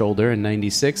on her shoulder in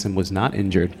 '96 and was not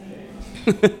injured.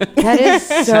 That is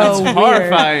so Sounds weird.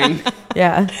 horrifying.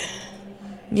 Yeah.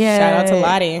 Yeah. Shout out to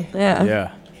Lottie. Yeah.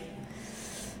 Yeah.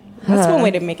 That's one way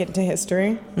to make it into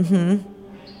history.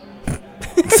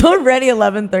 It's already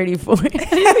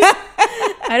 11:34.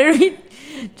 How did we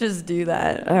just do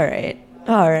that? All right.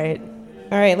 All right,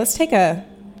 let's take a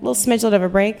little smidget of a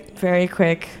break. Very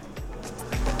quick.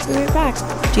 We'll be right back.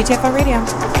 GTFO Radio.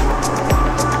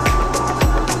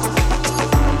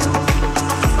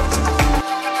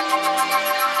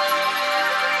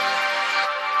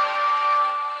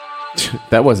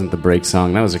 That wasn't the break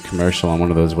song. That was a commercial on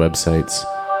one of those websites.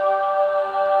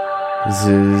 This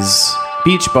is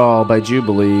Beach Ball by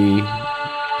Jubilee.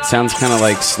 Sounds kind of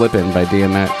like Slippin' by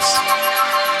DMX.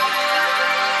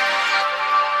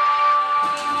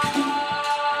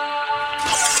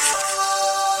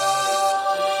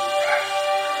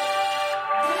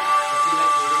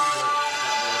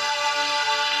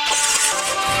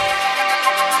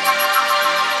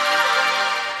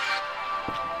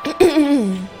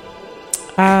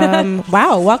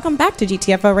 Wow, welcome back to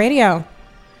GTFO Radio.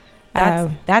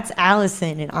 That's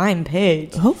Allison, and I'm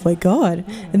Paige. Oh my God.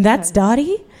 And that's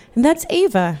Dottie, and that's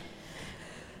Ava.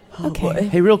 Okay.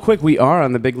 Hey, real quick, we are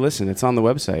on the big listen. It's on the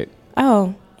website.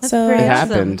 Oh, so It pretty awesome.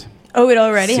 happened. Oh, it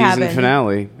already Season happened.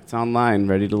 finale. It's online,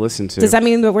 ready to listen to. does that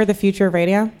mean that we're the future of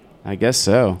radio? I guess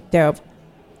so. Dope.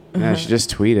 Yeah, she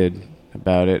just tweeted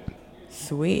about it.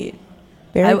 Sweet.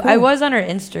 Very I cool. was on her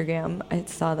Instagram. I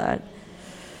saw that.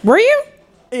 Were you?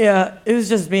 Yeah, it was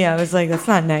just me. I was like, that's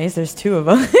not nice. There's two of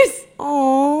us.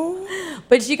 Oh.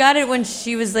 But she got it when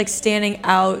she was like standing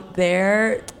out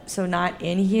there, so not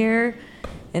in here.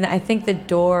 And I think the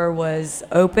door was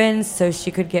open so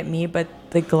she could get me, but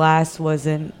the glass was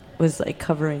like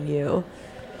covering you.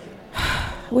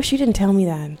 I wish you didn't tell me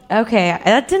that. Okay,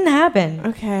 that didn't happen.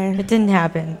 Okay. It didn't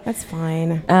happen. That's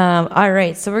fine. All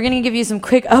right, so we're going to give you some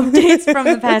quick updates from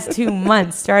the past 2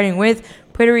 months, starting with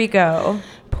Puerto Rico.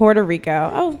 Puerto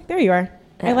Rico. Oh, there you are.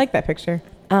 I like that picture.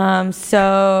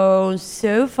 So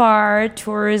far,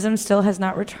 tourism still has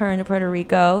not returned to Puerto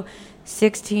Rico.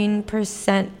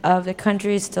 16% of the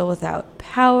country is still without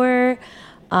power.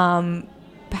 Power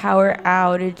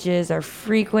outages are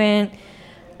frequent.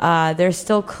 They're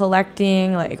still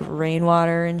collecting like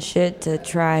rainwater and shit to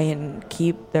try and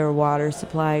keep their water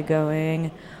supply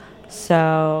going.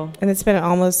 So, And it's been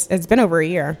over a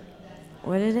year.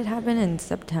 what did it happen in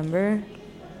September?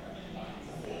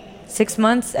 6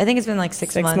 months? I think it's been like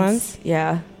 6 months. 6 months?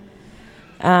 Yeah.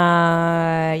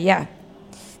 Yeah.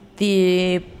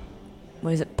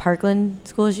 What is it, Parkland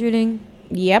school shooting?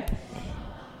 Yep.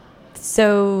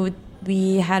 So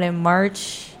we had a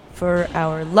march for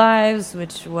our lives,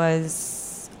 which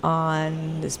was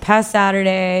on this past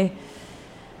Saturday.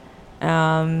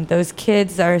 Those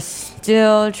kids are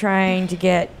still trying to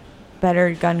get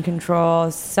better gun control.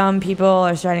 Some people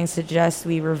are starting to suggest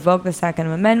we revoke the Second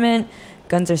Amendment.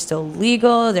 Guns are still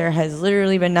legal. There has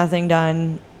literally been nothing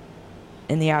done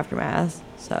in the aftermath.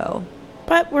 So,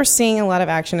 But we're seeing a lot of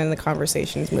action in the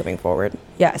conversations moving forward.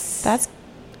 yes. That's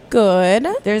good.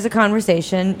 There's a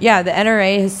conversation. Yeah, the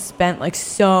NRA has spent like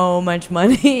so much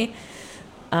money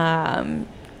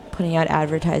putting out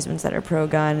advertisements that are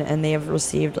pro-gun, and they have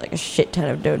received like a shit ton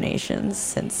of donations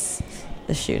since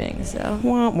the shooting. So,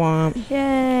 Womp womp.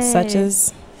 yay! Such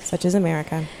is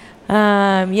America.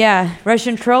 Yeah,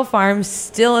 Russian troll farms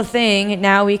still a thing.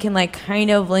 Now we can like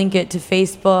kind of link it to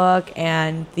Facebook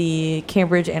and the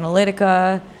Cambridge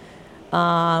Analytica.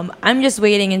 I'm just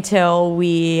waiting until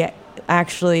we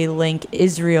actually link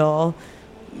Israel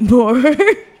more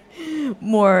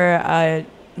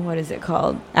what is it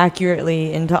called,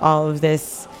 accurately into all of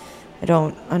this. I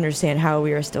don't understand how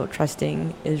we are still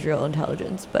trusting Israel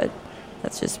intelligence, but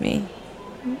that's just me.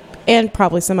 And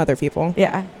probably some other people.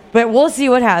 Yeah, but we'll see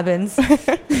what happens.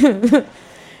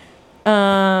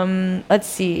 Let's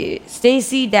see.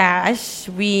 Stacey Dash,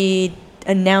 we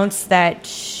announced that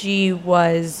she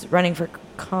was running for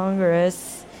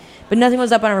Congress, but nothing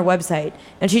was up on her website,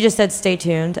 and she just said stay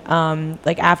tuned.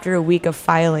 Like after a week of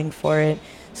filing for it,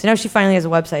 so now she finally has a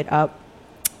website up.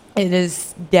 It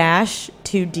is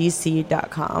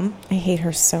dash2dc.com. I hate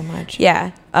her so much.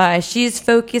 Yeah. She's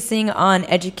focusing on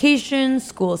education,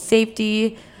 school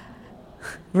safety,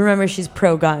 Remember, she's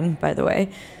pro-gun, by the way.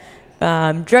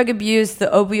 Drug abuse, the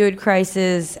opioid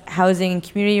crisis, housing and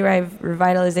community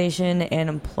revitalization, and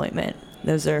employment.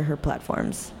 Those are her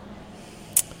platforms.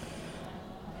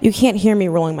 You can't hear me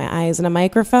rolling my eyes in a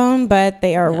microphone, but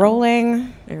they are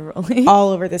rolling They're rolling. all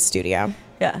over the studio.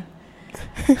 Yeah.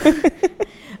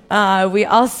 We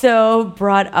also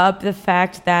brought up the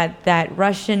fact that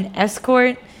Russian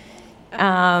escort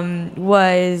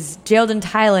was jailed in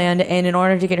Thailand, and in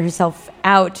order to get herself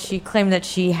out, she claimed that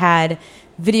she had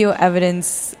video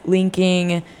evidence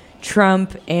linking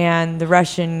Trump and the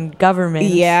Russian government.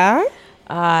 Yeah?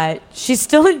 She's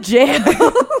still in jail.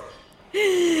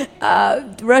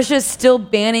 Russia's still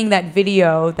banning that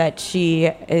video that she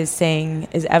is saying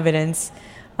is evidence.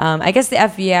 I guess the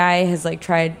FBI has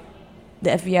tried,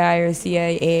 the FBI or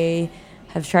CIA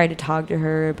have tried to talk to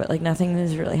her, but nothing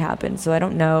has really happened. So I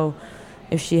don't know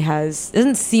if she has. It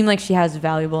doesn't seem like she has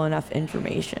valuable enough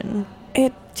information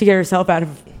to get herself out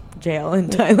of jail in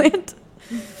Thailand.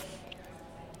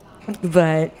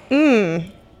 But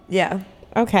yeah.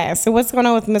 Okay, so what's going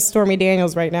on with Miss Stormy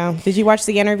Daniels right now? Did you watch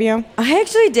the interview? I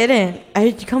actually didn't.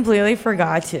 I completely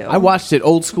forgot to. I watched it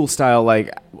old school style,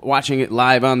 watching it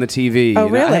live on the TV. Oh,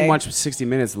 really? I haven't watched 60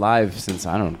 Minutes live since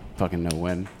I don't fucking know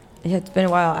when. Yeah, it's been a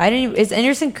while. Is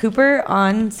Anderson Cooper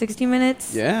on 60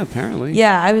 Minutes? Yeah, apparently.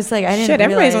 Yeah, I was like, I didn't Shit,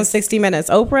 everybody's on realize. 60 Minutes.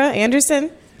 Oprah, Anderson?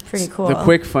 Pretty cool. The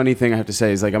quick funny thing I have to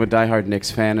say is I'm a diehard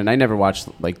Knicks fan, and I never watched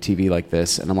TV like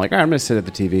this. And I'm like, all right, I'm gonna sit at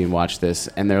the TV and watch this.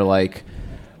 And they're like,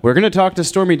 we're gonna talk to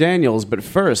Stormy Daniels, but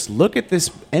first, look at this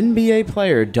NBA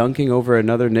player dunking over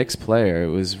another Knicks player. It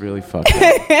was really fucked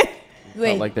up.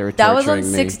 Wait, like they were that was on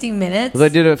torturing me. 60 Minutes? Well, they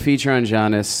did a feature on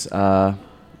Giannis,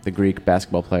 the Greek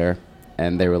basketball player,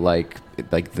 and they were like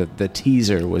the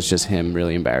teaser was just him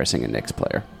really embarrassing a Knicks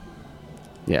player.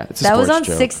 Yeah, it's a That was sports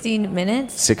on joke. 60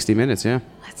 Minutes? 60 Minutes, yeah.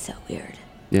 That's so weird.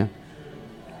 Yeah.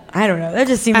 I don't know. That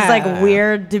just seems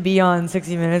weird to be on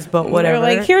 60 Minutes, but whatever.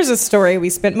 They're like, here's a story we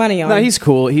spent money on. No, he's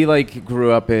cool. He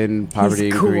grew up in poverty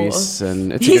He's in cool. Greece,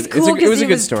 and it because was a he good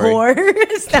was story. poor.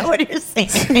 Is that what you're saying?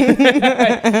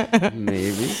 Maybe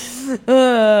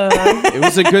it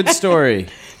was a good story.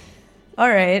 All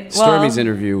right. Stormy's Well,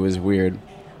 interview was weird.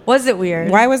 was it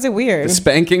weird? Why was it weird? The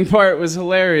spanking part was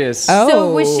hilarious. Oh.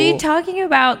 So was she talking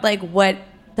about what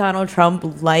Donald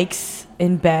Trump likes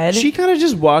in bed? She kind of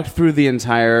just walked through the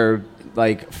entire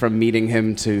from meeting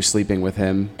him to sleeping with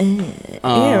him. Ew.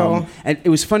 And it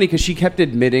was funny because she kept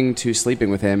admitting to sleeping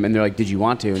with him, and they're like, "Did you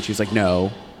want to?" And she was like,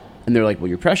 "No." And they're like, "Well,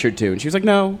 you're pressured to." And she was like,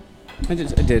 "No, I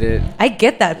did it." I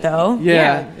get that though.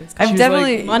 Yeah, I've She was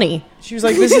definitely like- Money. She was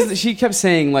like, "This is." She kept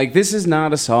saying, "This is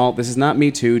not assault. This is not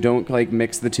Me Too. Don't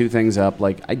mix the two things up.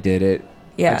 I did it."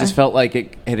 Yeah. I just felt like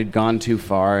it had gone too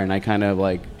far, and I kind of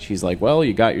she's like, "Well,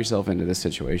 you got yourself into this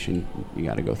situation. You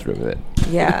got to go through with it."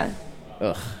 Yeah.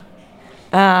 Ugh.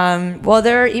 Well,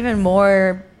 there are even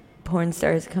more porn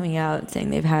stars coming out saying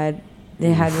they had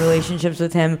relationships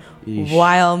with him Yeesh.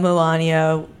 while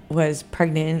Melania was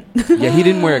pregnant. Yeah, he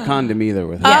didn't wear a condom either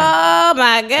with her. Oh,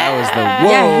 my God. That was the whoa.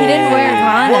 Yeah, he didn't wear a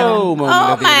condom. Whoa moment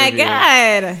Oh, of the my interview.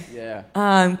 God.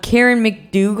 Yeah. Karen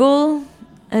McDougal,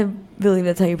 I believe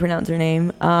that's how you pronounce her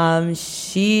name.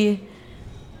 She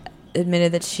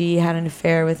admitted that she had an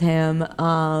affair with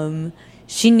him.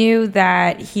 She knew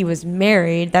that he was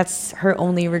married. That's her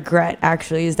only regret,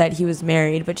 actually, is that he was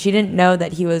married. But she didn't know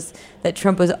that that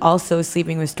Trump was also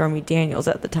sleeping with Stormy Daniels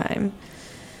at the time.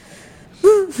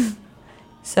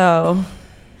 So,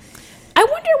 I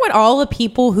wonder what all the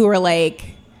people who are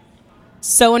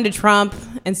so into Trump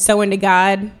and so into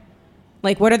God,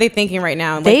 what are they thinking right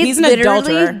now? He's an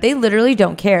adulterer. They literally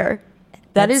don't care.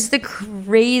 That is the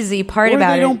crazy part Or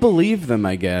about they it. don't believe them,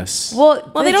 I guess.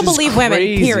 Well, Well, they don't Which is believe women,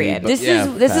 crazy, period. but This yeah,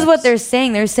 is what facts. they're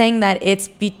saying. They're saying that it's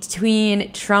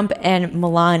between Trump and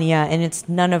Melania, and it's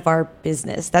none of our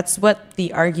business. That's what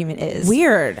the argument is.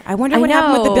 Weird. I wonder I what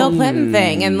happened with the know. Bill Clinton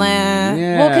thing. And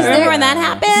Yeah. Well, 'cause remember they're- when that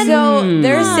happened? So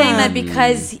they're saying that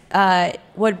because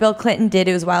what Bill Clinton did,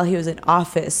 it was while he was in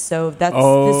office. So that's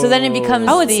so then it becomes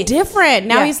Oh, it's different.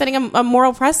 Now Yeah. he's setting a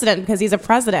moral precedent because he's a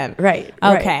president. right.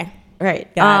 Okay.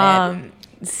 Right. Got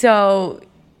it. So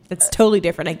It's totally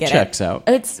different. I get Checks out.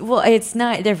 it's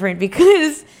not different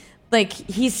because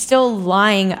he's still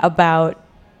lying about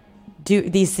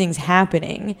these things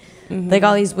happening.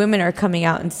 All these women are coming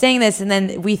out and saying this, and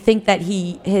then we think that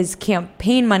his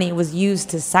campaign money was used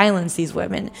to silence these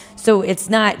women. So it's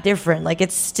not different.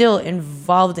 It's still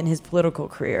involved in his political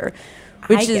career,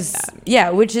 which get is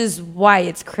that. which is why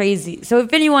it's crazy. So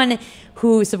if anyone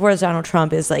who supports Donald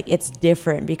Trump is it's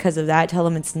different because of that, tell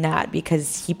them it's not,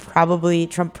 because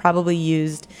Trump probably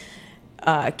used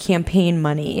campaign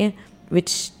money,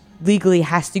 which legally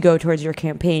has to go towards your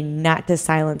campaign, not to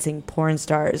silencing porn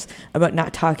stars about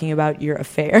not talking about your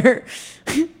affair.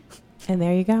 And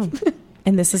there you go.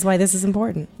 And this is why this is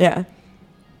important. Yeah.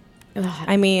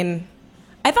 I mean,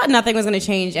 I thought nothing was going to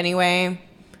change anyway.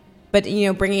 But,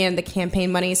 bringing in the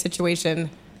campaign money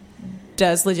situation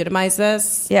does legitimize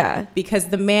this. Yeah. Because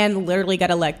the man literally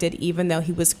got elected even though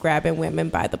he was grabbing women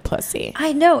by the pussy.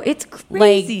 I know. It's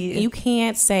crazy. Like, you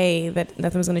can't say that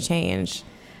nothing was going to change.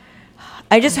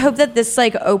 I just hope that this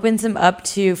opens him up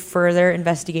to further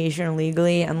investigation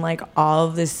legally, and all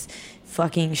of this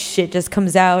fucking shit just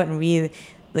comes out, and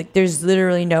there's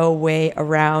literally no way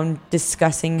around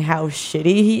discussing how shitty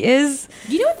he is.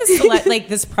 You know what this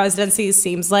this presidency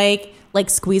seems like? Like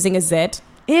squeezing a zit.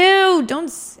 Ew, don't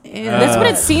say that. That's what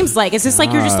it seems like. It's just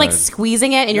like you're just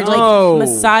squeezing it and you're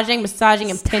massaging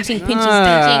and pinching,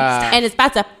 and it's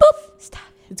about to boop. Stop.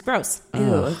 It's gross.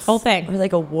 Ew. Whole thing. Or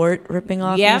a wart ripping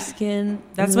off your skin.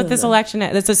 That's what this election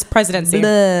is. This is presidency. Blah,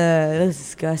 that's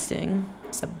disgusting.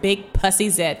 It's a big pussy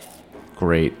zit.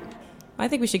 Great. I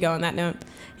think we should go on that note.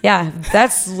 Yeah,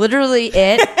 that's literally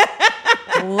it.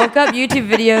 Look up YouTube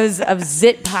videos of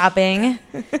zit popping.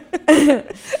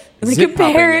 Zit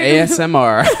popping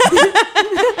ASMR.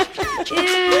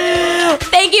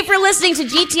 Thank you for listening to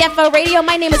GTFO Radio.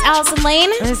 My name is Allison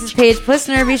Lane. This is Paige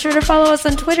Plissner. Be sure to follow us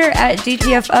on Twitter at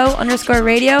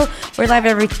GTFO_radio. We're live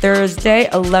every Thursday,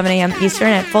 11 a.m. Eastern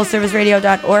at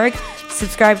fullserviceradio.org.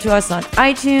 Subscribe to us on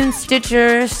iTunes,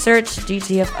 Stitcher, search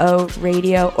GTFO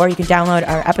Radio, or you can download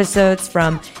our episodes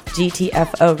from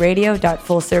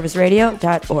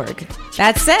gtforadio.fullserviceradio.org.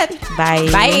 That's it. Bye.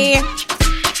 Bye.